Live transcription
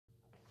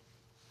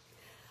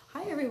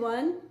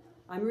everyone,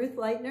 I'm Ruth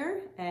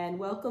Leitner, and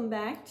welcome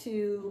back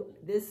to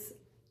this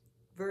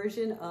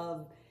version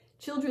of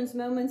Children's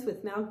Moments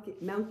with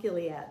Mount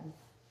Gilead.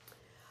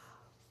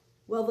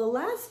 Well, the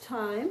last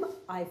time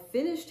I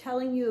finished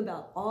telling you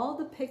about all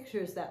the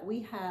pictures that we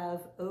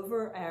have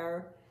over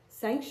our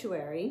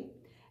sanctuary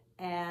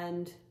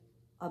and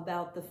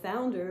about the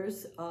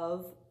founders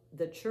of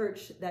the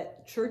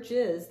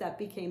churches that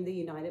became the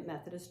United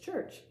Methodist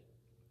Church.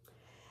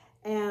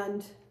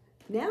 And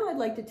now I'd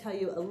like to tell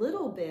you a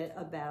little bit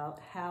about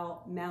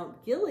how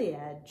Mount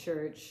Gilead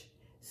Church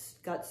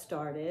got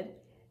started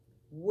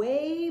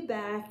way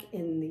back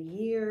in the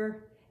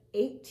year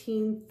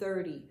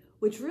 1830,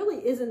 which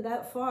really isn't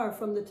that far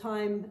from the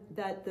time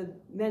that the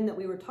men that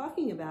we were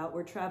talking about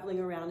were traveling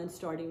around and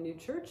starting new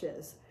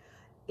churches.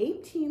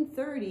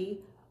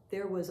 1830,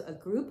 there was a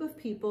group of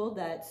people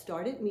that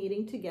started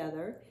meeting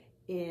together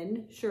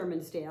in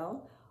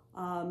Shermansdale,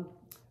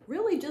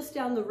 really just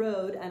down the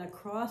road and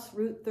across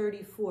Route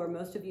 34.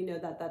 Most of you know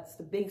that that's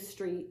the big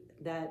street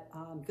that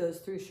goes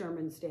through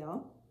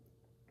Shermansdale.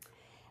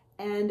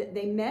 And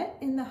they met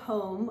in the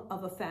home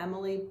of a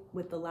family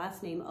with the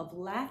last name of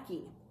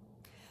Lackey.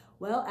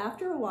 Well,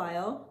 after a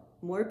while,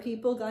 more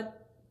people got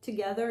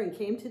together and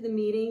came to the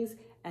meetings,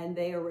 and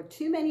there were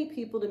too many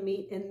people to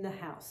meet in the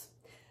house.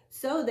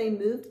 So they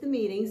moved the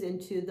meetings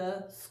into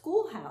the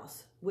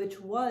schoolhouse, which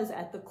was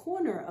at the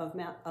corner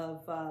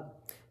of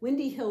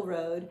Windy Hill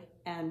Road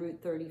and Route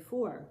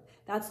 34.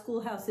 That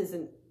schoolhouse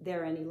isn't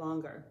there any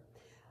longer.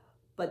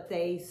 But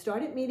they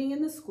started meeting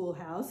in the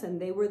schoolhouse, and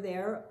they were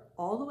there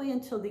all the way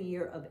until the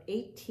year of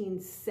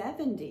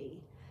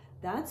 1870.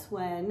 That's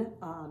when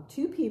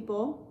two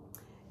people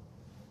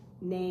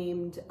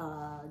named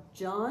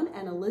John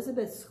and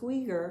Elizabeth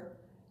Squeeger,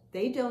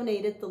 they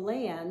donated the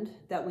land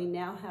that we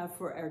now have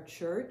for our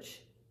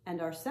church and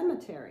our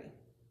cemetery.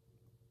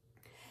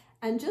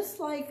 And just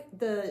like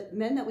the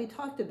men that we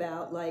talked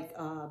about, like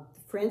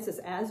Francis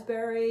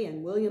Asbury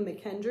and William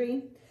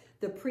McKendry,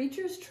 the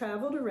preachers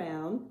traveled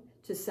around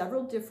to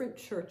several different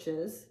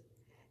churches.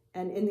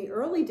 And in the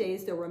early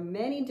days, there were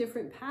many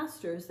different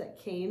pastors that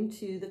came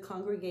to the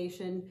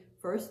congregation,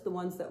 first the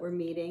ones that were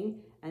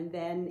meeting, and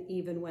then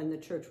even when the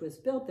church was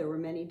built, there were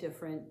many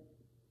different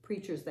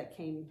preachers that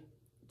came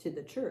to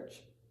the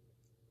church.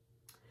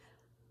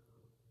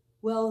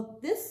 Well,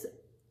 this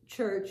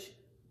church,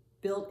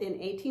 built in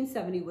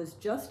 1870, was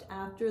just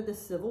after the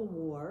Civil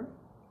War.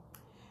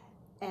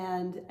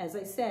 And as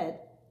I said,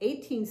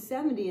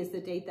 1870 is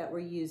the date that we're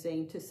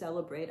using to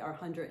celebrate our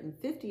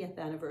 150th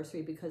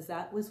anniversary, because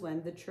that was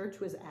when the church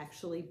was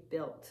actually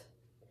built.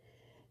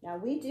 Now,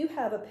 we do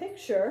have a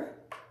picture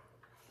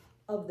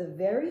of the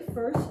very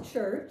first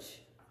church.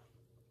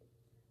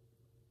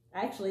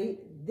 Actually,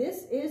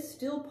 this is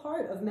still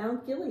part of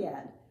Mount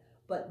Gilead,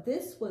 but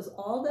this was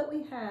all that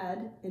we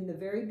had in the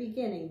very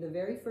beginning. The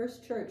very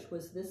first church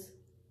was this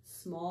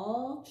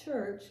small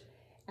church,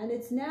 and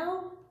it's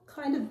now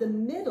kind of the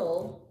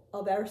middle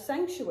of our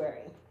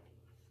sanctuary.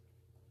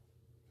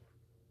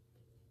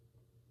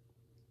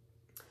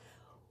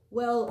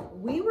 Well,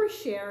 we were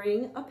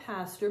sharing a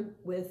pastor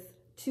with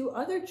two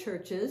other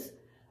churches,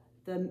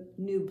 the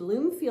New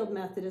Bloomfield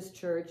Methodist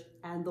Church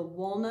and the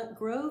Walnut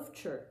Grove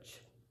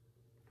Church.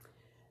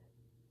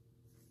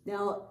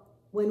 Now,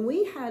 when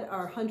we had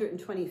our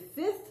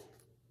 125th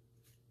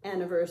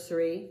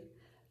anniversary,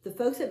 the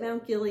folks at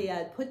Mount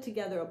Gilead put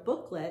together a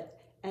booklet,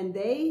 and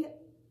they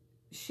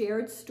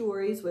shared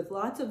stories with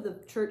lots of the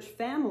church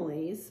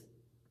families,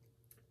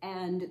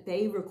 and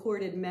they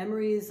recorded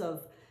memories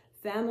of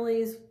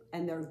families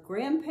and their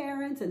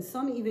grandparents and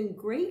some even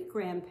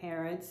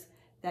great-grandparents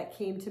that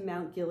came to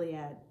Mount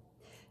Gilead.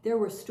 There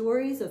were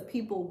stories of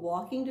people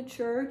walking to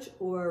church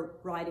or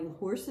riding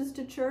horses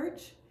to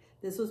church.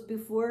 This was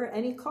before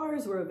any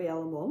cars were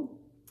available.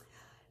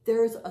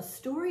 There's a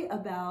story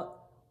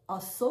about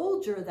a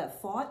soldier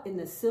that fought in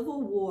the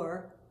Civil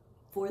War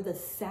for the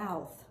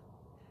South.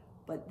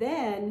 But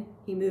then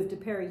he moved to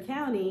Perry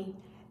County,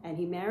 and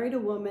he married a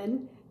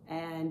woman,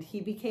 and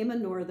he became a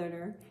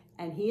Northerner,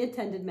 and he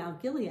attended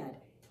Mount Gilead.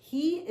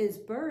 He is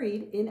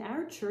buried in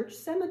our church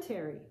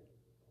cemetery.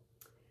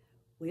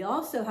 We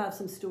also have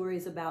some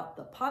stories about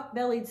the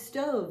pot-bellied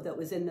stove that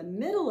was in the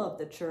middle of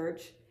the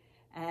church,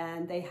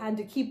 and they had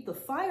to keep the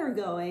fire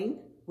going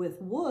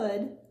with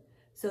wood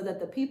so that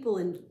the people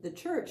in the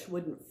church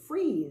wouldn't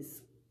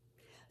freeze.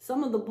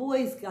 Some of the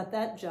boys got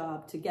that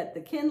job, to get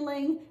the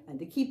kindling and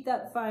to keep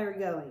that fire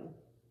going.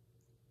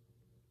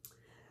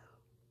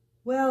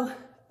 Well,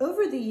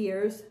 over the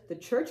years, the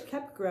church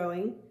kept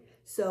growing,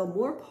 so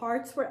more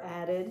parts were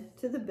added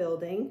to the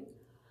building.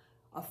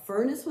 A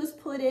furnace was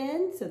put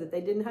in so that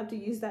they didn't have to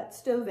use that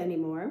stove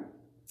anymore.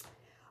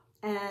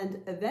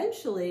 And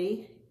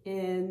eventually,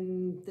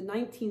 in the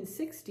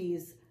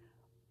 1960s,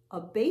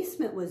 a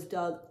basement was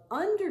dug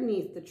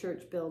underneath the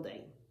church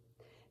building.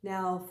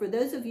 Now, for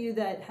those of you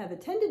that have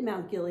attended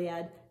Mount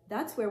Gilead,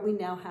 that's where we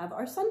now have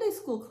our Sunday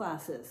school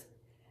classes.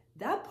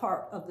 That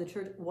part of the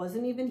church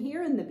wasn't even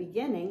here in the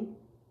beginning.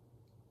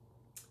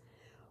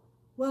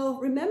 Well,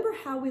 remember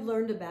how we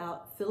learned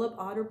about Philip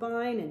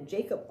Otterbein and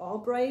Jacob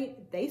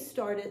Albright? They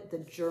started the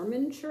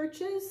German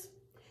churches,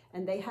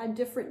 and they had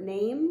different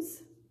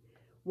names.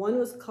 One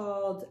was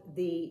called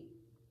the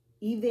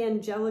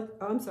United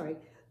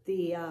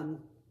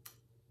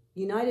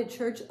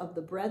Church of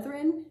the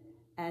Brethren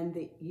and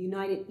the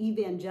United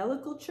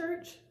Evangelical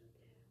Church.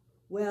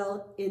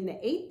 Well, in the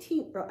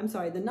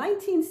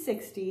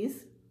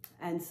 1960s,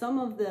 and some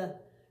of the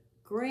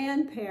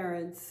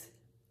grandparents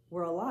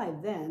were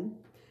alive then,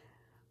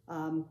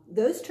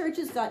 those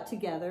churches got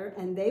together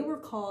and they were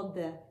called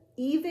the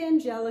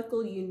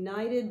Evangelical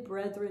United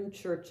Brethren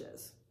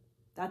Churches.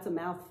 That's a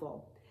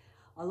mouthful.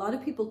 A lot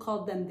of people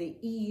called them the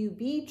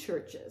EUB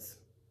churches.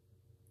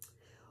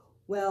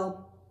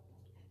 Well,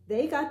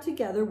 they got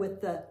together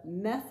with the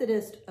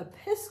Methodist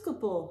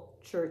Episcopal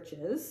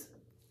churches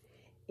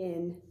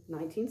in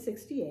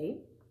 1968,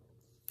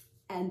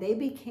 and they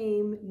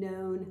became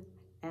known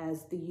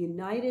as the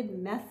United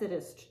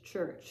Methodist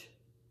Church.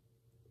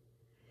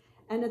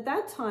 And at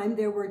that time,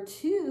 there were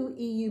 2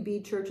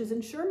 EUB churches in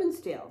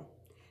Shermansdale.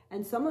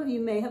 And some of you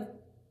may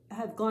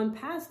have gone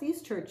past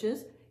these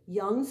churches,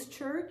 Young's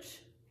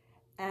Church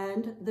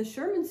and the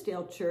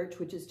Shermansdale Church,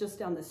 which is just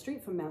down the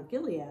street from Mount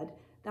Gilead.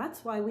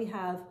 That's why we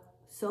have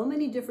so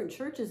many different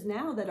churches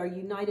now that are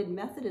United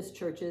Methodist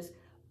churches,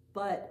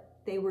 but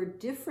they were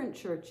different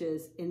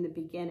churches in the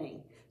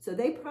beginning. So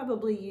they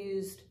probably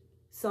used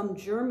some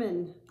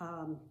German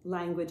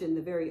language in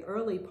the very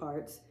early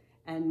parts,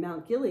 and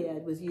Mount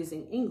Gilead was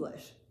using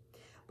English.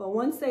 But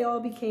once they all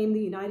became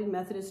the United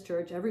Methodist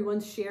Church,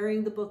 everyone's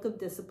sharing the Book of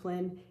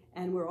Discipline,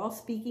 and we're all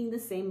speaking the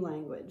same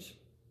language.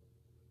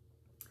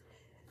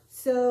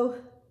 So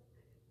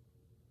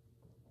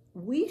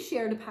we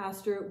shared a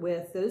pastor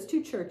with those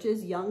 2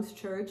 churches, Young's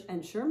Church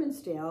and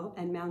Shermansdale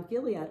and Mount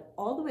Gilead,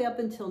 all the way up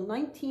until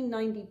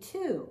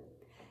 1992.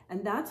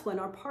 And that's when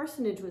our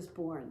parsonage was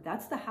born.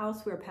 That's the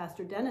house where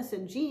Pastor Dennis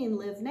and Jean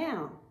live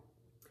now.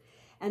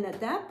 And at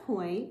that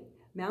point,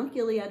 Mount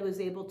Gilead was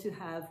able to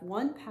have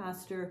 1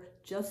 pastor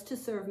just to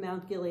serve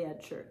Mount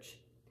Gilead Church.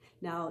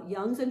 Now,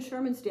 Young's and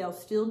Shermansdale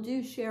still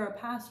do share a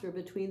pastor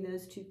between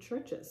those 2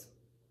 churches.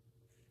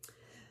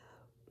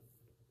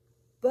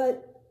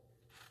 But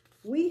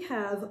we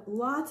have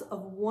lots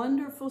of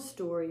wonderful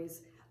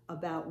stories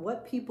about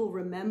what people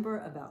remember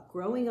about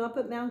growing up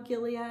at Mount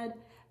Gilead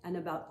and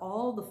about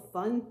all the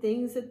fun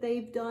things that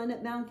they've done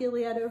at Mount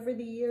Gilead over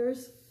the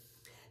years.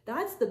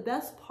 That's the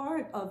best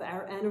part of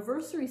our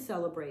anniversary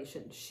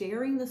celebration,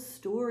 sharing the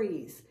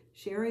stories,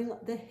 sharing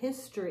the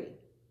history.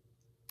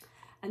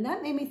 And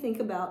that made me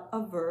think about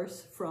a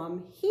verse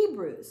from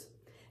Hebrews.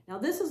 Now,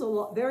 this is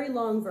a very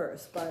long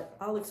verse, but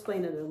I'll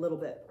explain it a little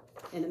bit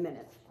in a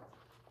minute.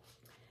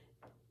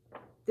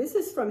 This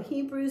is from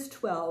Hebrews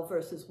 12,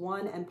 verses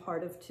 1 and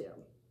part of 2.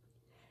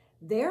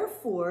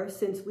 Therefore,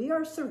 since we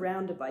are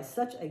surrounded by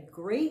such a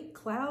great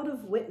cloud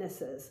of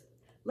witnesses,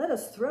 let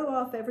us throw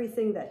off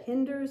everything that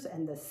hinders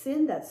and the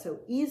sin that so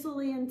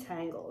easily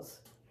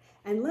entangles.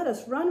 And let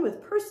us run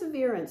with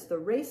perseverance the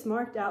race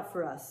marked out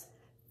for us,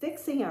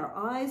 fixing our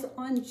eyes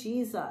on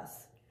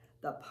Jesus,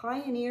 the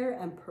pioneer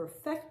and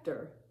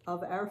perfecter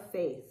of our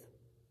faith.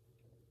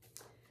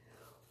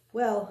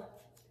 Well,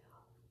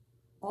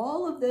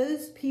 all of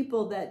those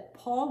people that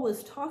Paul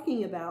was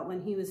talking about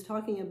when he was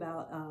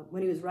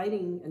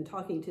writing and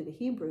talking to the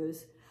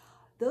Hebrews,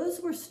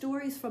 those were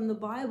stories from the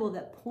Bible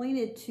that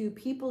pointed to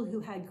people who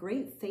had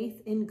great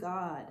faith in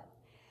God.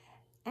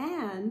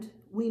 And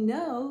we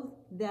know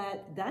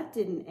that that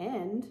didn't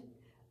end.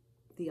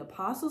 The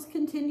apostles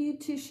continued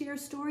to share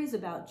stories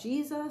about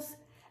Jesus,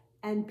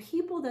 and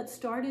people that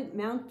started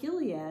Mount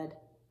Gilead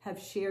have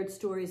shared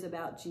stories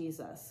about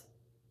Jesus.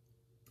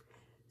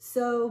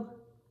 So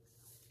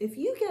if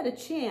you get a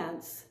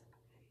chance,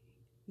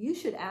 you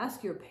should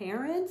ask your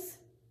parents,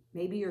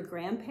 maybe your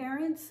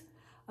grandparents,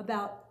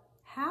 about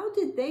how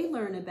did they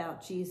learn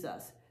about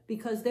Jesus?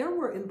 Because there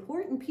were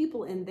important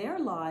people in their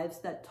lives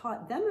that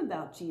taught them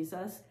about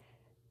Jesus.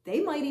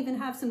 They might even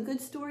have some good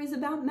stories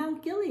about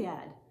Mount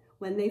Gilead.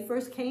 When they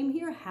first came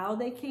here, how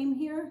they came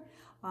here.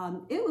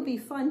 It would be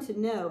fun to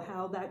know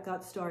how that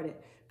got started,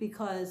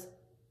 because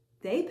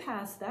they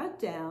passed that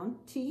down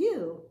to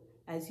you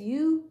as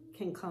you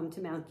can come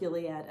to Mount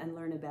Gilead and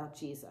learn about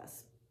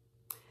Jesus.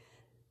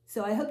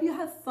 So I hope you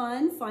have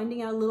fun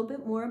finding out a little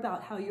bit more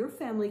about how your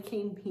family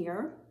came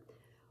here,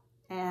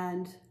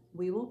 and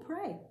we will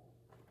pray.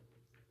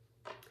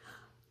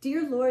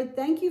 Dear Lord,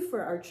 thank you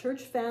for our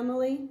church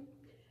family.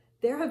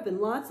 There have been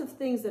lots of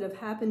things that have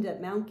happened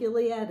at Mount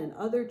Gilead and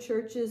other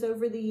churches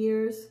over the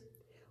years.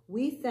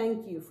 We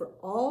thank you for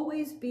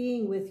always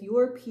being with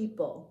your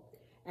people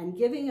and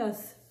giving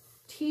us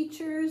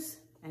teachers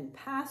and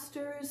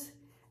pastors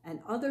and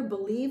other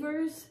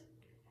believers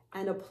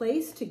and a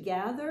place to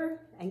gather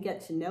and get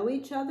to know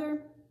each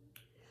other.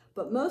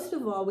 But most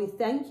of all, we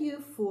thank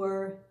you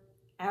for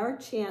our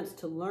chance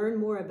to learn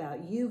more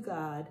about you,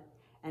 God,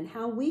 and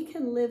how we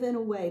can live in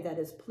a way that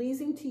is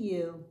pleasing to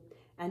you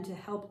and to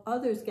help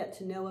others get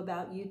to know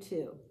about you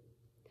too.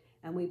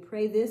 And we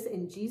pray this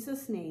in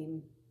Jesus'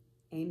 name,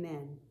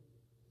 amen.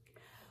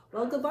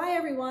 Well, goodbye,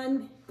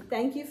 everyone.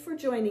 Thank you for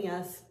joining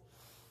us.